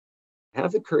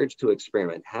have the courage to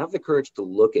experiment, have the courage to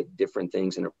look at different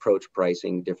things and approach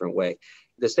pricing different way.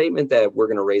 The statement that we're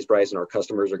going to raise price and our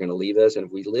customers are going to leave us, and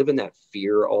if we live in that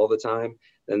fear all the time,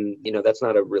 then that's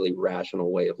not a really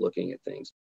rational way of looking at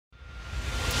things.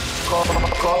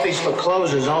 Coffee's for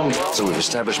closers only. So we've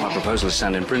established my proposal is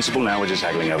sound in principle. Now we're just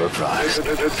haggling over price.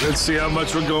 Let's see how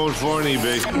much we're going for in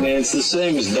eBay. Man, it's the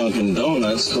same as Dunkin'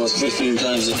 Donuts. Costs 15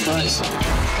 times the price.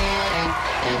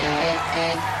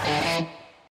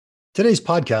 Today's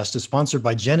podcast is sponsored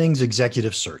by Jennings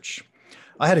Executive Search.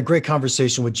 I had a great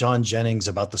conversation with John Jennings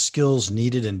about the skills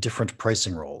needed in different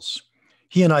pricing roles.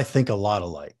 He and I think a lot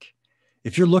alike.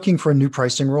 If you're looking for a new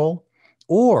pricing role,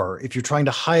 or if you're trying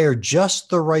to hire just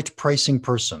the right pricing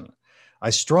person, I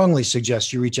strongly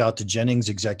suggest you reach out to Jennings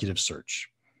Executive Search.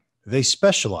 They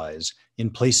specialize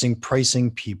in placing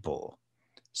pricing people.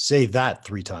 Say that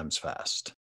 3 times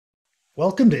fast.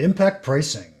 Welcome to Impact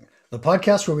Pricing, the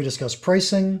podcast where we discuss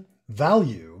pricing,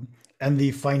 value, and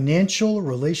the financial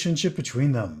relationship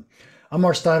between them. I'm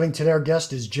Mark Stiving. Today our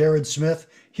guest is Jared Smith.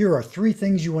 Here are 3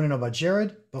 things you want to know about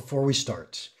Jared before we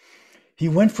start. He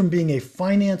went from being a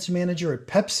finance manager at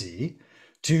Pepsi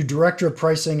to director of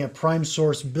pricing at Prime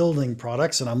Source Building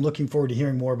Products, and I'm looking forward to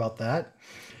hearing more about that.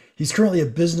 He's currently a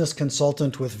business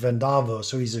consultant with Vendavo,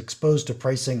 so he's exposed to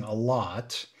pricing a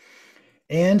lot.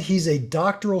 And he's a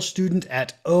doctoral student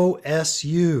at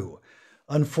OSU.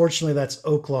 Unfortunately, that's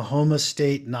Oklahoma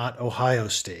State, not Ohio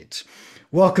State.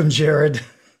 Welcome, Jared.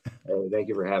 Hey, thank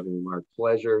you for having me, Mark.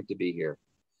 Pleasure to be here.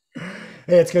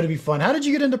 Hey, it's going to be fun. How did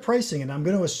you get into pricing? And I'm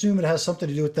going to assume it has something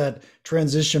to do with that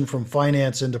transition from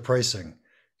finance into pricing.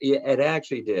 Yeah, it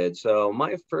actually did. So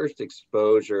my first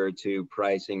exposure to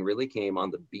pricing really came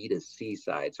on the B2C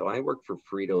side. So I worked for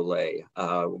Frito-Lay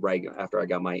right after I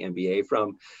got my MBA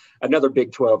from another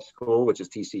Big 12 school, which is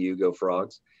TCU, Go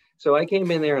Frogs. So I came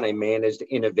in there and I managed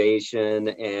innovation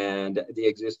and the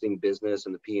existing business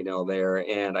and the P&L there.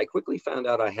 And I quickly found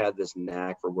out I had this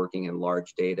knack for working in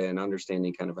large data and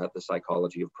understanding kind of about the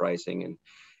psychology of pricing and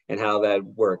how that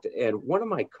worked. And one of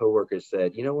my coworkers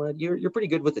said, you know what, you're pretty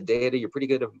good with the data. You're pretty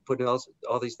good at putting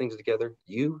all these things together.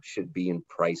 You should be in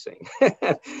pricing.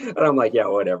 And I'm like, yeah,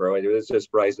 whatever. It's just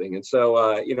pricing. And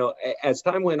so, as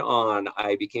time went on,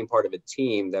 I became part of a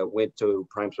team that went to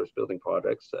Prime Source Building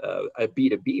Products, a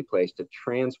B2B place to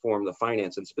transform the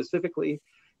finance. And specifically,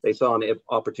 they saw an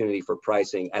opportunity for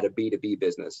pricing at a B2B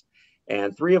business.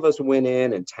 And 3 of us went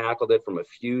in and tackled it from a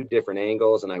few different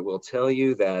angles. And I will tell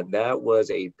you that was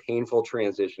a painful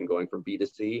transition going from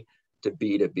B2C to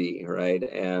B2B, right?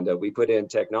 And we put in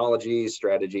technologies,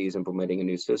 strategies, implementing a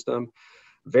new system.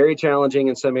 Very challenging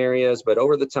in some areas, but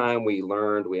over the time we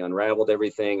learned, we unraveled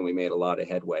everything, and we made a lot of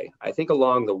headway. I think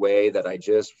along the way that I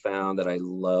just found that I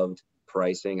loved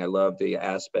pricing. I loved the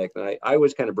aspect. And I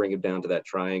always kind of bring it down to that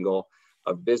triangle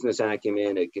of business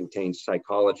acumen. It contains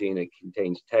psychology and it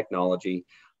contains technology.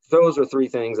 Those are 3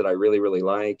 things that I really, really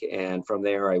like. And from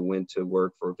there, I went to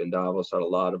work for Vendavo, saw a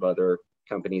lot of other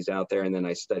companies out there. And then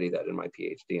I studied that in my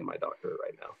Ph.D. and my doctorate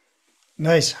right now.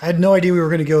 Nice. I had no idea we were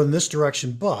going to go in this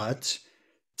direction, but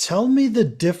tell me the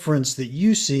difference that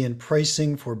you see in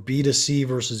pricing for B2C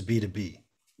versus B2B.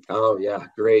 Oh, yeah,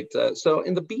 great. So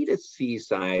in the B2C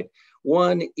side,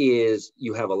 one is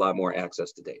you have a lot more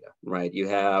access to data, right? You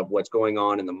have what's going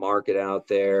on in the market out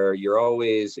there.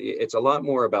 It's a lot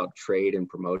more about trade and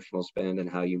promotional spend and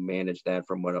how you manage that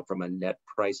from a net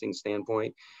pricing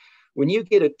standpoint. When you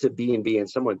get it to B&B, and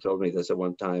someone told me this at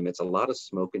one time, it's a lot of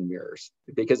smoke and mirrors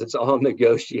because it's all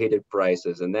negotiated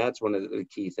prices. And that's one of the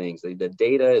key things. The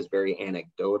data is very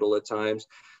anecdotal at times.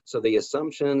 So the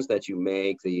assumptions that you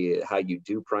make, how you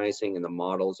do pricing and the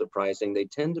models of pricing, they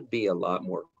tend to be a lot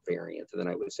more variant than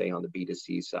I would say on the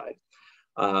B2C side.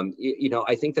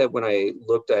 I think that when I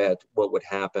looked at what would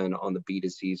happen on the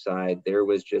B2C side, there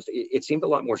was it seemed a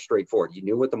lot more straightforward. You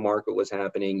knew what the market was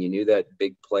happening. You knew that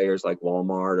big players like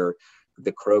Walmart or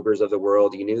the Krogers of the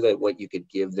world, you knew that what you could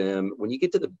give them. When you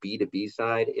get to the B2B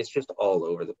side, it's just all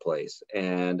over the place.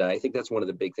 And I think that's one of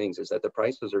the big things is that the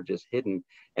prices are just hidden,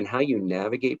 and how you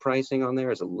navigate pricing on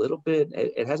there is a little bit,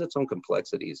 it has its own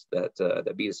complexities that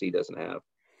B2C doesn't have.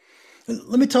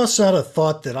 Let me toss out a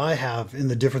thought that I have in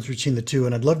the difference between the two,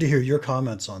 and I'd love to hear your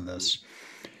comments on this.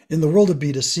 In the world of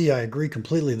B2C, I agree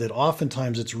completely that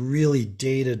oftentimes it's really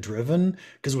data-driven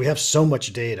because we have so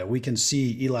much data. We can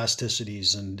see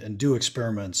elasticities and do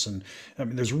experiments. And I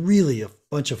mean, there's really a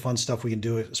bunch of fun stuff we can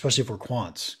do, especially if we're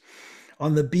quants.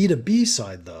 On the B2B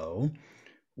side, though,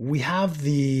 we have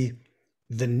the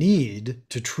need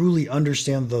to truly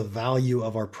understand the value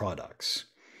of our products.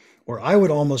 Or I would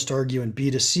almost argue in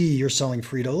B2C, you're selling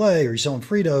Frito-Lay or you're selling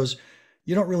Fritos,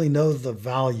 you don't really know the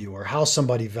value or how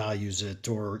somebody values it,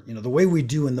 or the way we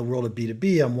do in the world of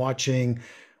B2B. I'm watching,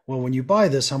 well, when you buy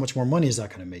this, how much more money is that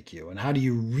going to make you, and how do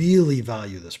you really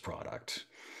value this product?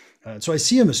 So I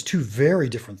see them as two very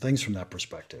different things from that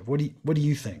perspective. What do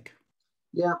you think?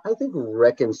 Yeah, I think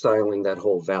reconciling that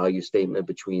whole value statement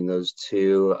between those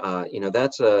two,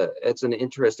 it's an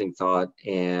interesting thought,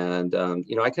 and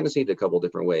I kind of see it a couple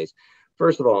different ways.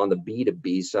 First of all, on the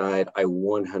B2B side, I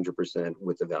 100%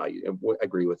 with the value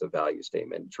agree with the value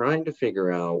statement. Trying to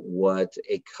figure out what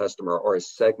a customer or a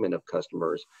segment of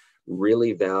customers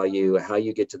really value, how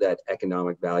you get to that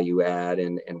economic value add,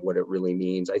 and what it really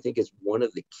means, I think is one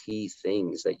of the key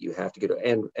things that you have to get to.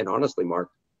 And honestly, Mark,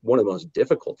 one of the most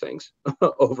difficult things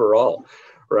overall,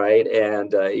 right?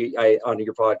 And on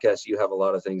your podcast, you have a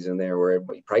lot of things in there where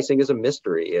pricing is a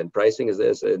mystery, and pricing is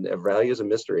this, and value is a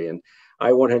mystery. And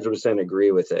I 100%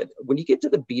 agree with it. When you get to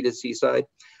the B2C side,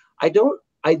 I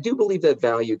do believe that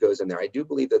value goes in there. I do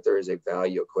believe that there is a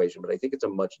value equation, but I think it's a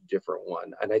much different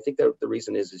one. And I think that the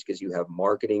reason is because you have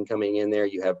marketing coming in there,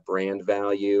 you have brand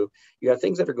value, you have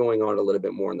things that are going on a little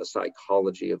bit more in the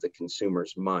psychology of the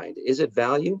consumer's mind. Is it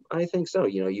value? I think so.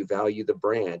 You value the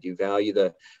brand, you value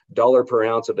the dollar per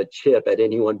ounce of a chip at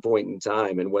any one point in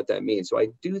time and what that means. So I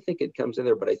do think it comes in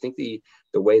there, but I think the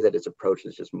way that it's approached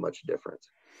is just much different.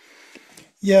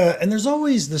 Yeah, and there's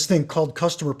always this thing called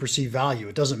customer perceived value.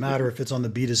 It doesn't matter if it's on the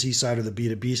B2C side or the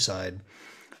B2B side.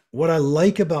 What I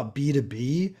like about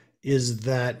B2B is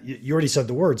that you already said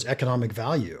the words economic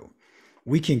value.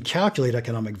 We can calculate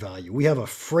economic value. We have a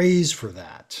phrase for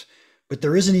that, but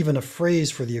there isn't even a phrase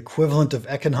for the equivalent of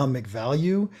economic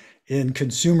value in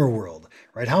consumer world,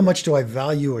 right? How much do I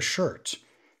value a shirt?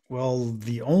 Well,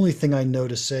 the only thing I know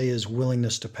to say is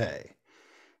willingness to pay,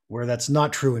 where that's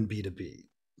not true in B2B.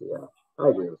 Yeah, I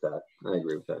agree with that. I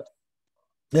agree with that.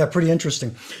 Yeah, pretty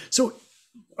interesting. So,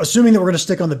 assuming that we're going to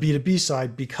stick on the B2B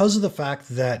side, because of the fact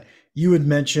that you had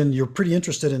mentioned you're pretty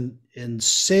interested in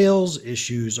sales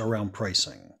issues around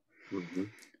pricing. Mm-hmm.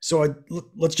 So,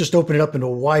 let's just open it up into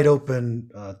a wide open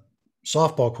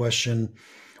softball question.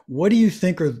 What do you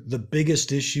think are the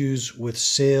biggest issues with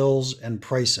sales and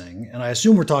pricing? And I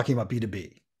assume we're talking about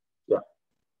B2B.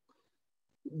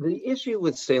 The issue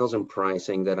with sales and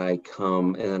pricing that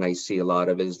I see a lot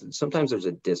of is that sometimes there's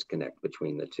a disconnect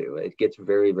between the two. It gets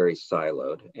very, very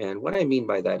siloed. And what I mean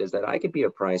by that is that I could be a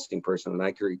pricing person and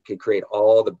I could create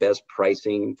all the best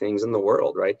pricing things in the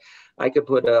world, right? I could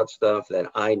put out stuff that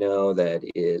I know that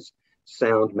is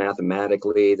sound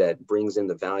mathematically, that brings in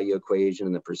the value equation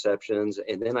and the perceptions,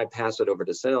 and then I pass it over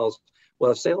to sales.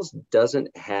 Well, if sales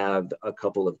doesn't have a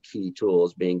couple of key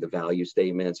tools, being the value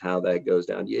statements, how that goes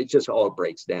down, it just all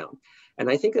breaks down. And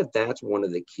I think that that's one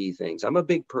of the key things. I'm a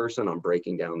big person on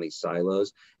breaking down these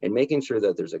silos and making sure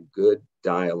that there's a good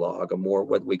dialogue, a more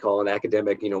what we call an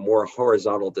academic, more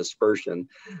horizontal dispersion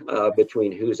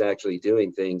between who's actually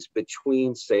doing things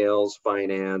between sales,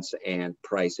 finance, and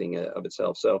pricing of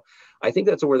itself. So I think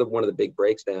that's where one of the big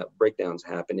breakdowns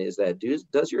happen is that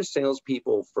does your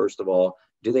salespeople, first of all,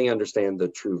 do they understand the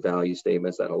true value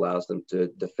statements that allows them to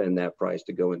defend that price,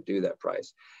 to go and do that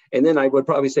price? And then I would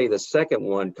probably say the second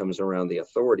one comes around the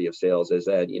authority of sales, is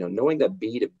that, knowing that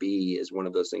B2B is one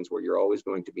of those things where you're always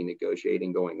going to be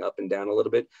negotiating, going up and down a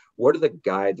little bit. What are the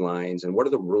guidelines and what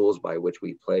are the rules by which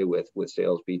we play with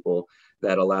salespeople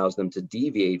that allows them to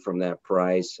deviate from that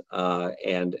price?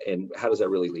 And how does that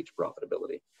really lead to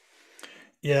profitability?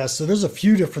 Yeah, so there's a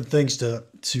few different things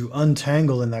to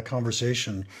untangle in that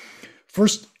conversation.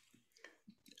 First,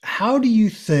 how do you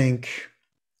think,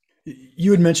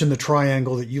 you had mentioned the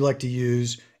triangle that you like to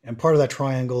use, and part of that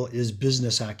triangle is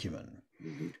business acumen.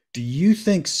 Mm-hmm. Do you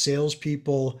think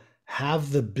salespeople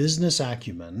have the business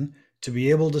acumen to be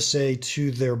able to say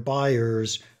to their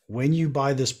buyers, when you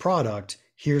buy this product,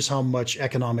 here's how much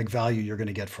economic value you're going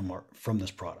to get from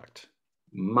this product?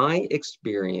 My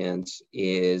experience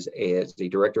is as the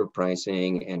director of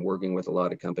pricing and working with a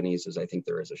lot of companies is I think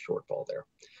there is a shortfall there.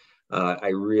 I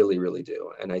really, really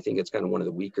do. And I think it's kind of one of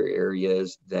the weaker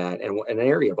areas and an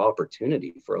area of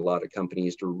opportunity for a lot of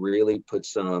companies to really put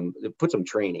some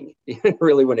training,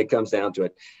 really, when it comes down to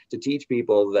it, to teach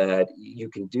people that you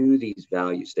can do these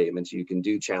value statements, you can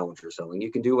do challenger selling, you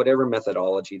can do whatever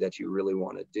methodology that you really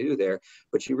want to do there,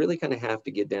 but you really kind of have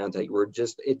to get down to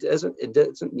it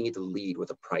doesn't need to lead with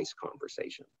a price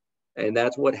conversation. And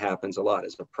that's what happens a lot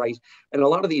is the price. And a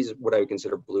lot of these, what I would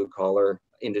consider blue collar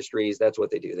industries, that's what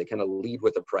they do. They kind of lead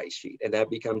with a price sheet. And that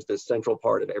becomes the central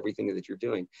part of everything that you're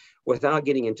doing without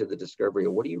getting into the discovery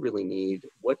of what do you really need?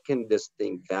 What can this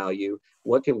thing value?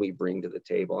 What can we bring to the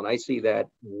table? And I see that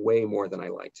way more than I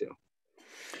like to.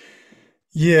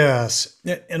 Yes.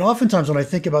 And oftentimes when I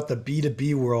think about the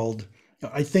B2B world,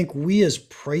 I think we as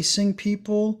pricing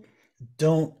people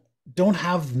don't don't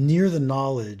have near the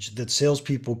knowledge that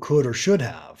salespeople could or should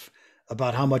have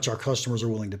about how much our customers are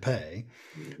willing to pay.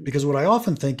 Because what I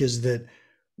often think is that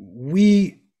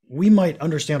we might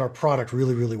understand our product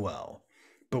really, really well,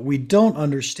 but we don't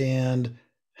understand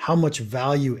how much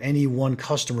value any one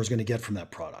customer is going to get from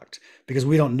that product because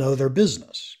we don't know their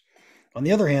business. On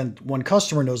the other hand, one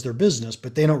customer knows their business,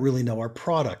 but they don't really know our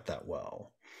product that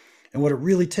well. And what it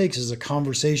really takes is a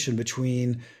conversation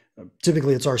between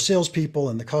typically it's our salespeople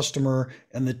and the customer,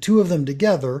 and the two of them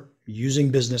together using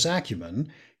business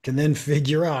acumen can then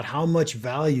figure out how much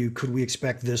value could we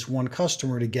expect this one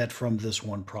customer to get from this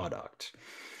one product.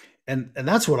 And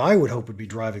that's what I would hope would be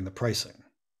driving the pricing.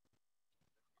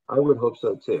 I would hope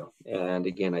so too. And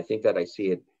again, I think that I see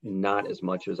it not as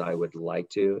much as I would like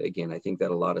to. Again, I think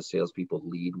that a lot of salespeople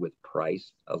lead with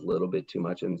price a little bit too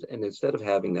much. And instead of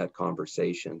having that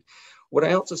conversation, what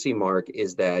I also see, Mark,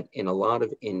 is that in a lot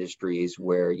of industries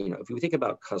where, if you think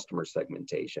about customer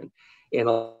segmentation, in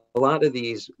a lot of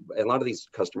these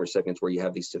customer segments where you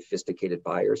have these sophisticated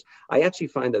buyers, I actually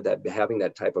find that having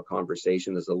that type of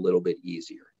conversation is a little bit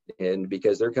easier. And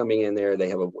because they're coming in there,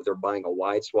 they're buying a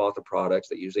wide swath of products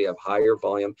that usually have higher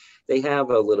volume. They have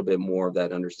a little bit more of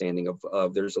that understanding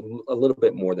of there's a little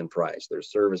bit more than price. There's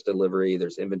service delivery,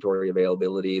 there's inventory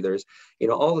availability, there's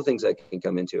all the things that can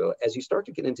come into it. As you start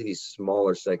to get into these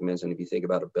smaller segments, and if you think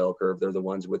about a bell curve, they're the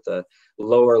ones with the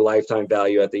lower lifetime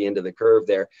value at the end of the curve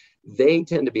there. They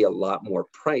tend to be a lot more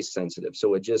price sensitive.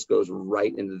 So it just goes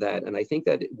right into that. And I think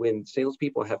that when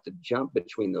salespeople have to jump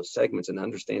between those segments and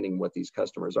understanding what these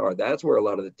customers are, that's where a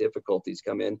lot of the difficulties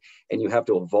come in, and you have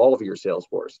to evolve your sales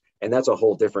force. And that's a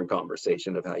whole different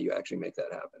conversation of how you actually make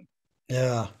that happen.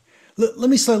 Yeah. Let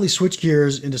me slightly switch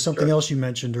gears into something Sure. else you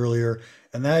mentioned earlier,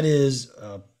 and that is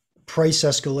price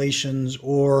escalations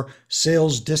or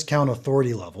sales discount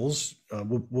authority levels.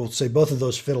 We'll say both of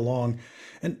those fit along.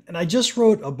 And I just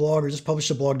wrote a blog or just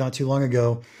published a blog not too long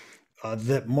ago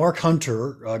that Mark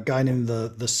Hunter, a guy named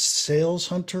the Sales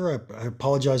Hunter, I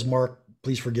apologize, Mark,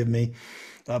 please forgive me.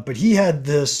 But he had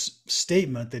this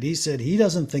statement that he said he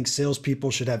doesn't think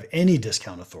salespeople should have any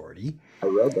discount authority. I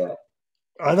read that.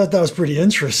 I thought that was pretty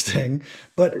interesting. I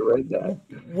But read that.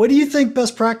 what do you think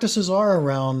best practices are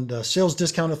around sales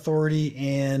discount authority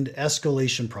and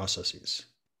escalation processes?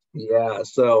 Yeah.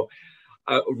 So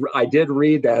I did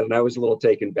read that, and I was a little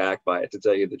taken back by it, to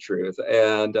tell you the truth.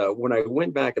 And when I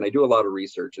went back, and I do a lot of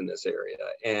research in this area,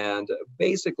 and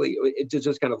basically, to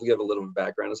just kind of give a little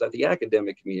background, is that the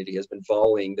academic community has been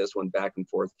following this one back and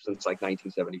forth since like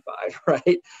 1975,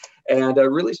 right? And I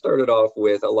really started off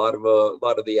with a lot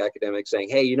of the academics saying,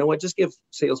 "Hey, you know what? Just give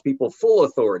salespeople full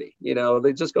authority.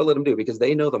 They just go let them do, because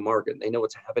they know the market, they know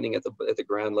what's happening at the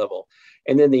ground level."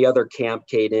 And then the other camp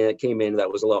came in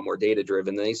that was a lot more data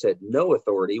driven. They said no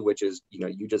authority, which is,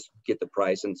 you just get the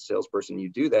price and salesperson, you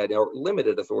do that, or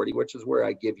limited authority, which is where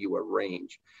I give you a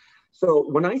range. So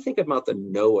when I think about the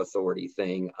no authority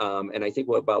thing, and I think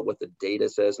about what the data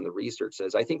says and the research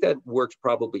says, I think that works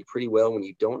probably pretty well when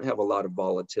you don't have a lot of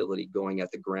volatility going at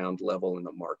the ground level in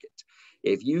the market.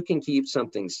 If you can keep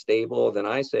something stable, then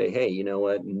I say, hey, you know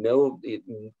what? No,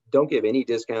 don't give any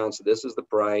discounts. This is the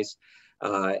price.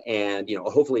 And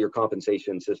hopefully your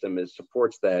compensation system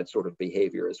supports that sort of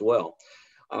behavior as well.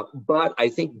 But I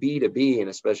think B2B, and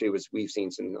especially what we've seen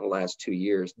in the last 2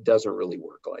 years, doesn't really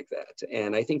work like that.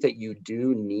 And I think that you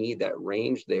do need that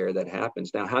range there that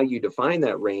happens. Now, how you define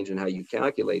that range and how you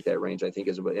calculate that range, I think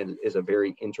is a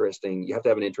very interesting, you have to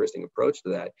have an interesting approach to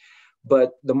that.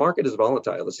 But the market is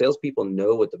volatile. The salespeople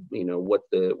know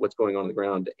what's going on the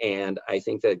ground. And I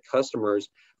think that customers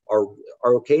are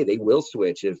okay. They will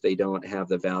switch if they don't have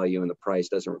the value and the price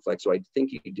doesn't reflect. So I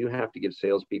think you do have to give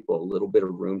salespeople a little bit of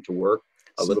room to work,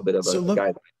 a So, little bit of so a let,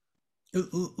 guide.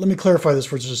 let me clarify this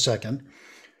for just a second.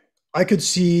 I could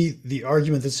see the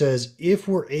argument that says if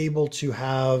we're able to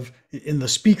have, in the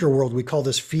speaker world, we call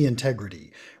this fee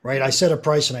integrity, right? I set a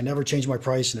price and I never change my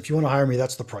price. And if you want to hire me,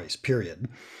 that's the price, period.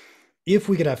 If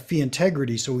we could have fee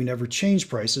integrity so we never change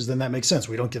prices, then that makes sense.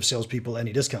 We don't give salespeople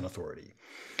any discount authority.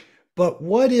 But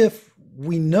what if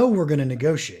we know we're going to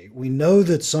negotiate? We know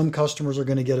that some customers are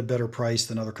going to get a better price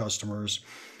than other customers,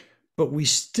 but we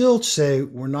still say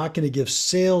we're not going to give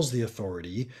sales the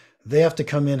authority. They have to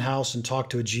come in-house and talk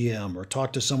to a GM or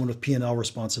talk to someone with P&L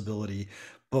responsibility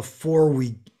before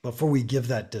we give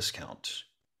that discount.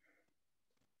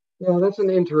 Yeah, that's an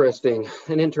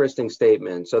interesting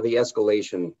statement. So the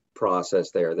escalation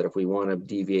process there, that if we want to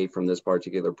deviate from this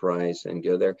particular price and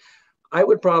go there, I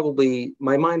would probably,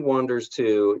 my mind wanders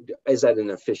to, is that an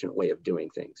efficient way of doing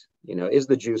things? Is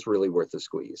the juice really worth the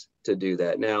squeeze to do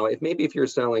that? Now, if you're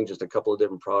selling just a couple of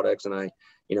different products and I,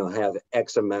 have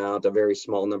X amount, a very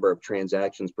small number of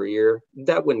transactions per year,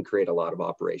 that wouldn't create a lot of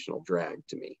operational drag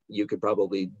to me. You could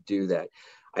probably do that.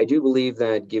 I do believe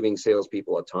that giving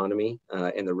salespeople autonomy,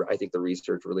 I think the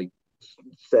research really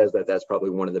says that that's probably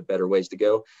one of the better ways to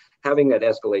go. Having that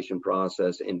escalation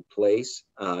process in place,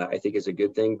 I think is a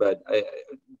good thing. But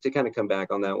to kind of come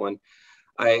back on that one,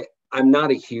 I'm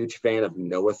not a huge fan of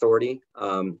no authority,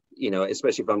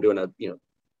 especially if I'm doing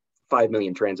 5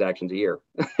 million transactions a year.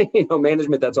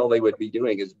 Management, that's all they would be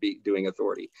doing is doing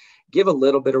authority. Give a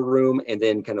little bit of room and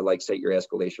then kind of like set your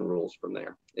escalation rules from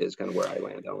there is kind of where I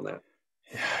land on that.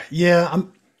 Yeah,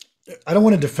 I don't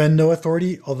want to defend no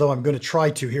authority, although I'm going to try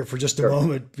to here for just a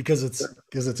moment because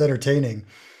it's entertaining.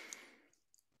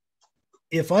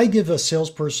 If I give a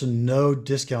salesperson no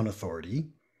discount authority,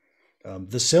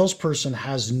 the salesperson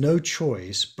has no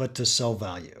choice but to sell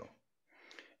value.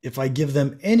 If I give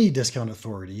them any discount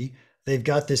authority, they've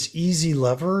got this easy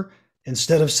lever.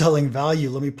 Instead of selling value,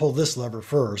 let me pull this lever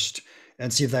first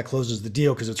and see if that closes the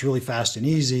deal because it's really fast and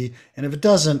easy. And if it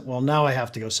doesn't, well, now I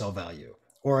have to go sell value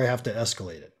or I have to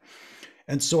escalate it.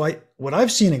 And so what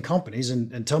I've seen in companies,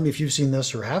 and tell me if you've seen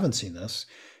this or haven't seen this,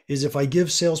 is if I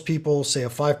give salespeople, say, a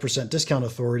 5% discount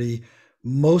authority,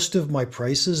 most of my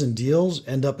prices and deals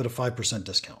end up at a 5%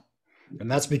 discount.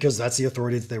 And that's because that's the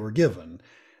authority that they were given.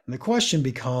 And the question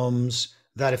becomes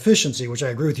that efficiency, which I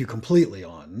agree with you completely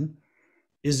on,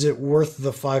 is it worth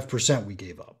the 5% we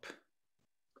gave up?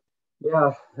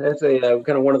 Yeah, that's a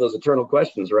kind of one of those eternal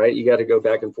questions, right? You got to go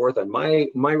back and forth. And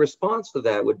my response to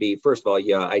that would be, first of all,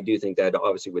 yeah, I do think that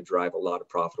obviously would drive a lot of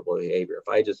profitable behavior.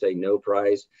 If I just say no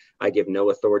price, I give no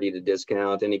authority to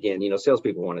discount. And again,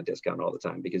 salespeople want to discount all the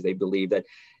time because they believe that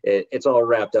it's all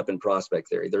wrapped up in prospect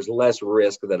theory. There's less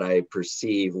risk that I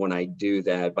perceive when I do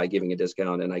that by giving a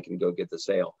discount and I can go get the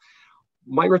sale.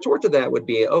 My retort to that would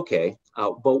be, okay,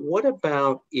 but what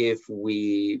about if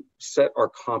we set our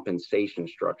compensation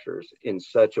structures in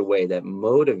such a way that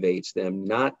motivates them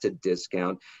not to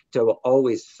discount, to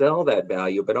always sell that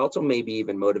value, but also maybe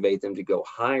even motivate them to go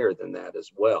higher than that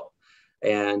as well?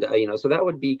 And, so that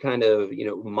would be kind of,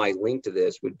 my link to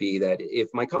this would be that if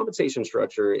my compensation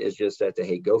structure is just set to,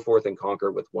 hey, go forth and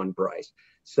conquer with one price,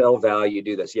 sell value,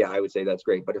 do this. Yeah, I would say that's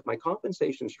great. But if my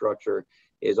compensation structure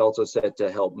is also set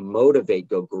to help motivate,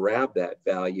 go grab that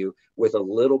value with a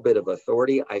little bit of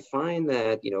authority, I find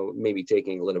that, maybe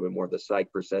taking a little bit more of the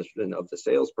psych perception of the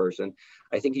salesperson,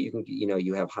 I think you can,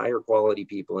 you have higher quality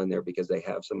people in there because they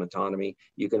have some autonomy.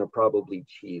 You can probably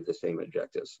achieve the same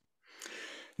objectives.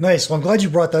 Nice. Well, I'm glad you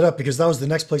brought that up because that was the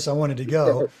next place I wanted to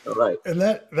go. All right. And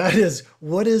that is,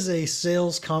 what does a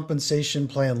sales compensation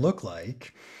plan look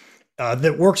like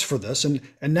that works for this? And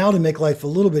now to make life a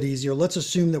little bit easier, let's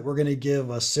assume that we're going to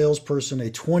give a salesperson a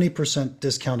 20%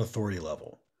 discount authority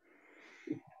level.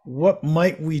 What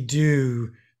might we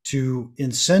do to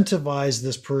incentivize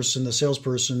this person, the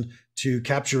salesperson, to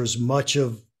capture as much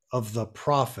of the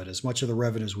profit, as much of the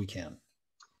revenue as we can?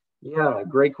 Yeah,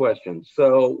 great question.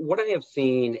 So what I have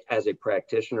seen as a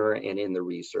practitioner and in the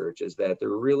research is that there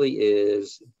really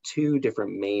is two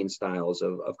different main styles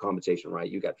of compensation, right?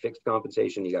 You got fixed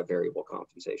compensation, you got variable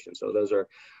compensation. So those are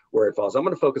where it falls. I'm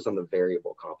going to focus on the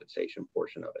variable compensation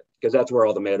portion of it because that's where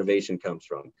all the motivation comes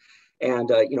from.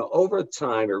 And, over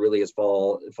time, it really has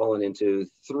fallen into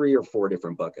 3 or 4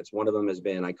 different buckets. One of them has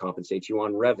been, I compensate you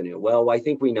on revenue. Well, I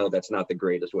think we know that's not the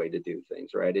greatest way to do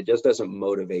things, right? It just doesn't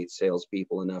motivate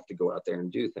salespeople enough to go out there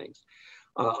and do things.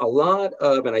 A lot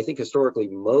of, and I think historically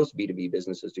most B2B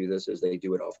businesses do this, is they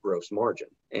do it off gross margin.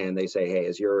 And they say, hey,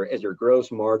 as your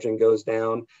gross margin goes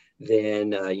down,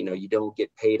 then, you don't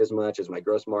get paid as much. As my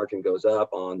gross margin goes up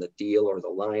on the deal or the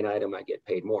line item, I get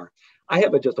paid more. I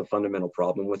have just a fundamental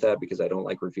problem with that because I don't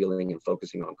like revealing and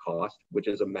focusing on cost, which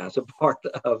is a massive part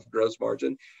of gross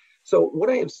margin. So what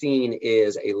I have seen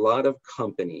is a lot of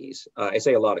companies, I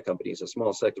say a lot of companies, a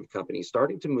small sector of companies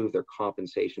starting to move their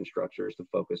compensation structures to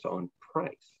focus on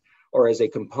price or as a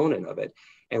component of it.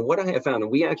 And what I have found,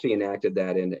 and we actually enacted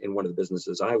that in one of the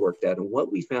businesses I worked at, and what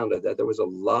we found is that there was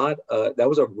that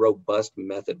was a robust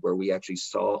method where we actually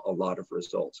saw a lot of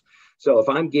results. So if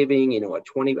I'm giving,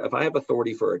 if I have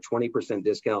authority for a 20%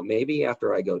 discount, maybe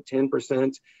after I go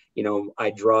 10%,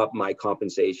 I drop my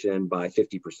compensation by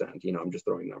 50%. I'm just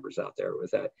throwing numbers out there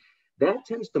with that. That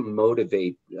tends to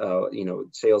motivate,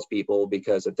 salespeople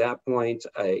because at that point,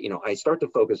 I start to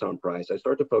focus on price. I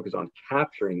start to focus on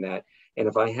capturing that. And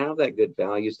if I have that good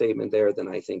value statement there, then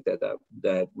I think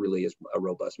that really is a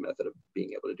robust method of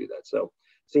being able to do that. So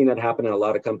seeing that happen in a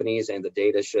lot of companies, and the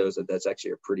data shows that that's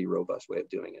actually a pretty robust way of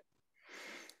doing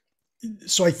it.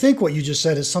 So I think what you just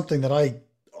said is something that I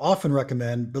often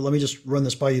recommend, but let me just run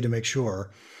this by you to make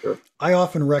sure. Sure. I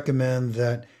often recommend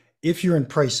that if you're in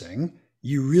pricing,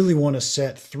 you really want to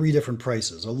set 3 different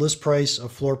prices: a list price, a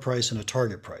floor price, and a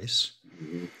target price.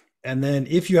 Mm-hmm. And then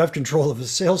if you have control of the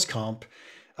sales comp,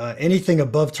 anything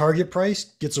above target price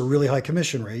gets a really high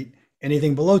commission rate.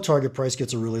 Anything below target price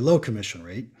gets a really low commission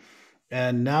rate.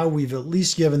 And now we've at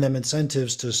least given them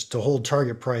incentives to hold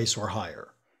target price or higher.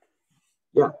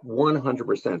 Yeah,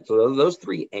 100%. So those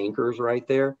 3 anchors right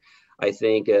there, I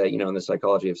think, in the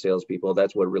psychology of salespeople,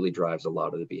 that's what really drives a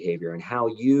lot of the behavior, and how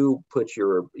you put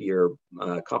your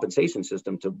compensation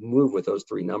system to move with those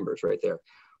 3 numbers right there.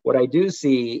 What I do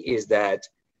see is that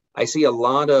I see a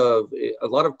lot of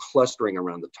clustering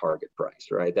around the target price,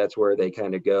 right? That's where they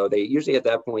kind of go. They usually at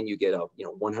that point you get a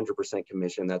 100%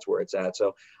 commission. That's where it's at.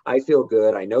 So I feel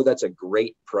good. I know that's a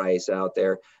great price out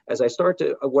there. As I start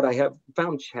to, what I have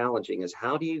found challenging is,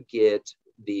 how do you get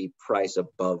the price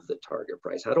above the target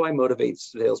price? How do I motivate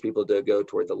salespeople to go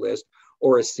toward the list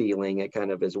or a ceiling? It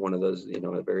kind of is one of those,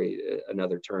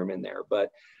 another term in there,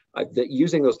 but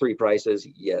using those 3 prices,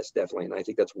 yes, definitely. And I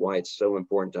think that's why it's so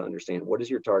important to understand, what is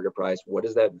your target price? What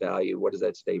is that value? What is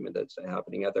that statement that's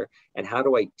happening out there? And how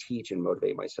do I teach and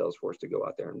motivate my sales force to go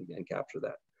out there and capture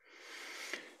that?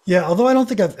 Yeah, although I don't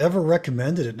think I've ever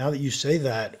recommended it, now that you say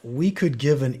that, we could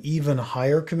give an even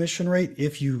higher commission rate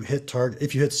if you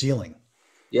hit ceiling.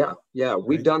 Yeah,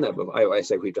 we've done that before. I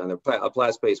say we've done that. At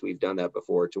Plaspace, we've done that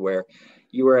before, to where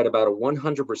you were at about a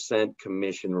 100%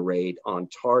 commission rate on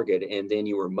target, and then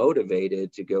you were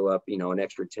motivated to go up, an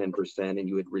extra 10%, and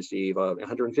you would receive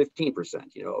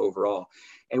 115%, overall.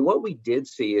 And what we did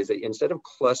see is that instead of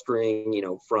clustering,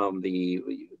 from the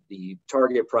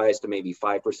target price to maybe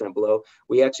 5% below,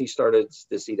 we actually started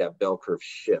to see that bell curve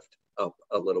shift up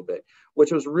a little bit,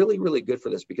 which was really, really good for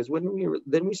this, because when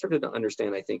we started to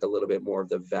understand, I think, a little bit more of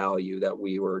the value that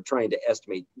we were trying to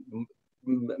estimate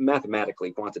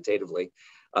mathematically, quantitatively,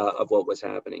 of what was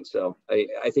happening. So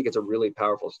I think it's a really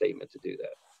powerful statement to do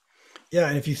that. Yeah,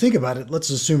 and if you think about it, let's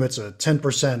assume it's a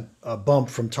 10% bump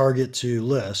from target to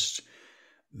list.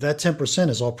 That 10%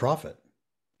 is all profit.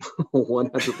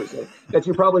 100%. That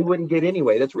you probably wouldn't get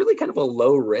anyway. That's really kind of a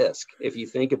low risk if you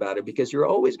think about it, because you're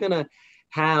always going to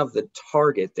have the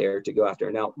target there to go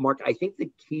after. Now, Mark, I think the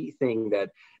key thing that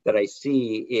I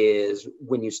see is,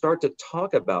 when you start to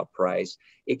talk about price,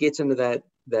 it gets into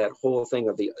that whole thing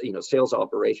of the sales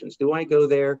operations. Do I go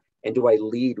there and do I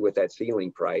lead with that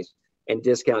ceiling price and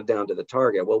discount down to the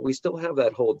target? Well, we still have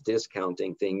that whole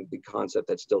discounting thing, the concept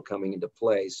that's still coming into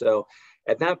play. So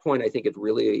at that point, I think it's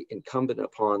really incumbent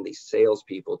upon the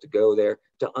salespeople to go there,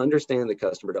 to understand the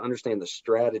customer, to understand the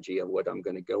strategy of what I'm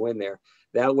going to go in there.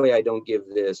 That way, I don't give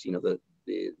this,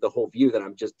 the whole view that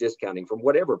I'm just discounting from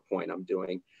whatever point I'm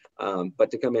doing,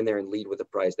 but to come in there and lead with a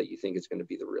price that you think is going to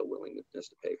be the real willingness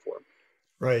to pay for.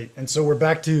 Right. And so we're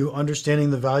back to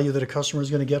understanding the value that a customer is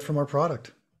going to get from our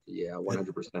product. Yeah,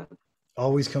 100%.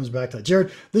 Always comes back to that.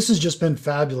 Jared, this has just been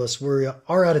fabulous. We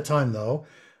are out of time, though.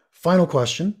 Final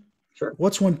question. Sure.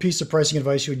 What's one piece of pricing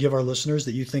advice you would give our listeners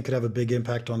that you think could have a big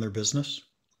impact on their business?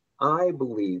 I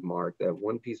believe, Mark, that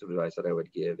one piece of advice that I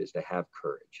would give is to have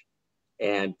courage.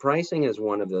 And pricing is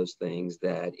one of those things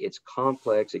that it's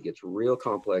complex. It gets real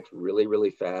complex really,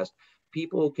 really fast.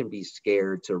 People can be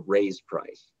scared to raise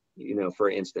price. For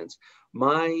instance,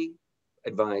 my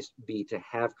advice be to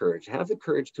have courage, have the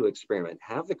courage to experiment,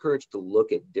 have the courage to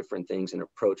look at different things and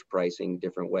approach pricing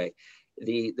different way.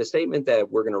 The statement that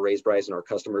we're going to raise price and our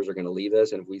customers are going to leave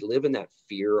us, and if we live in that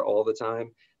fear all the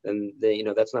time, then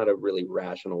that's not a really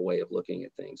rational way of looking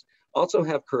at things. Also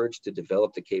have courage to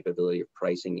develop the capability of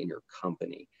pricing in your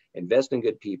company. Invest in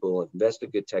good people, invest in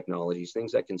good technologies,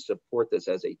 things that can support this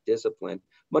as a discipline,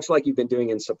 much like you've been doing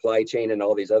in supply chain and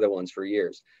all these other ones for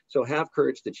years. So have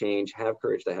courage to change, have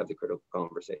courage to have the critical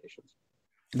conversations.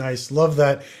 Nice. Love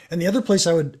that. And the other place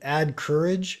I would add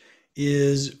courage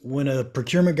is when a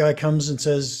procurement guy comes and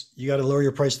says, you got to lower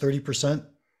your price 30%,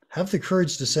 have the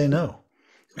courage to say no.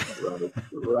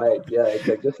 Right. Yeah,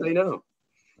 just say no.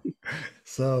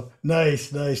 So nice.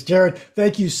 Jared,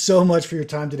 thank you so much for your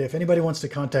time today. If anybody wants to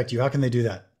contact you, how can they do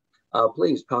that?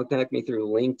 Please contact me through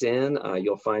LinkedIn.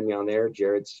 You'll find me on there,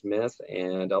 Jared Smith,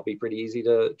 and I'll be pretty easy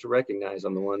to recognize.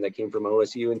 I'm the one that came from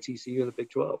OSU and TCU in the Big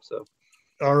 12. So,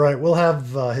 all right, we'll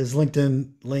have his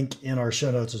LinkedIn link in our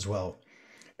show notes as well.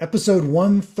 Episode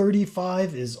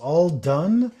 135 is all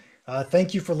done.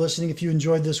 Thank you for listening. If you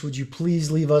enjoyed this, would you please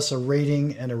leave us a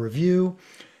rating and a review?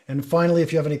 And finally,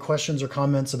 if you have any questions or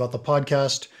comments about the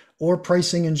podcast or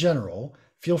pricing in general,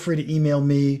 feel free to email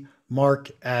me,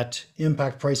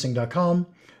 mark@impactpricing.com.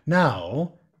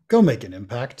 Now, go make an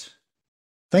impact.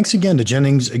 Thanks again to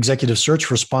Jennings Executive Search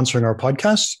for sponsoring our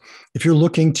podcast. If you're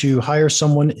looking to hire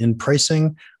someone in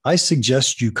pricing, I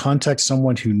suggest you contact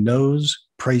someone who knows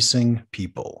pricing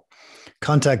people.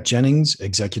 Contact Jennings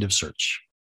Executive Search.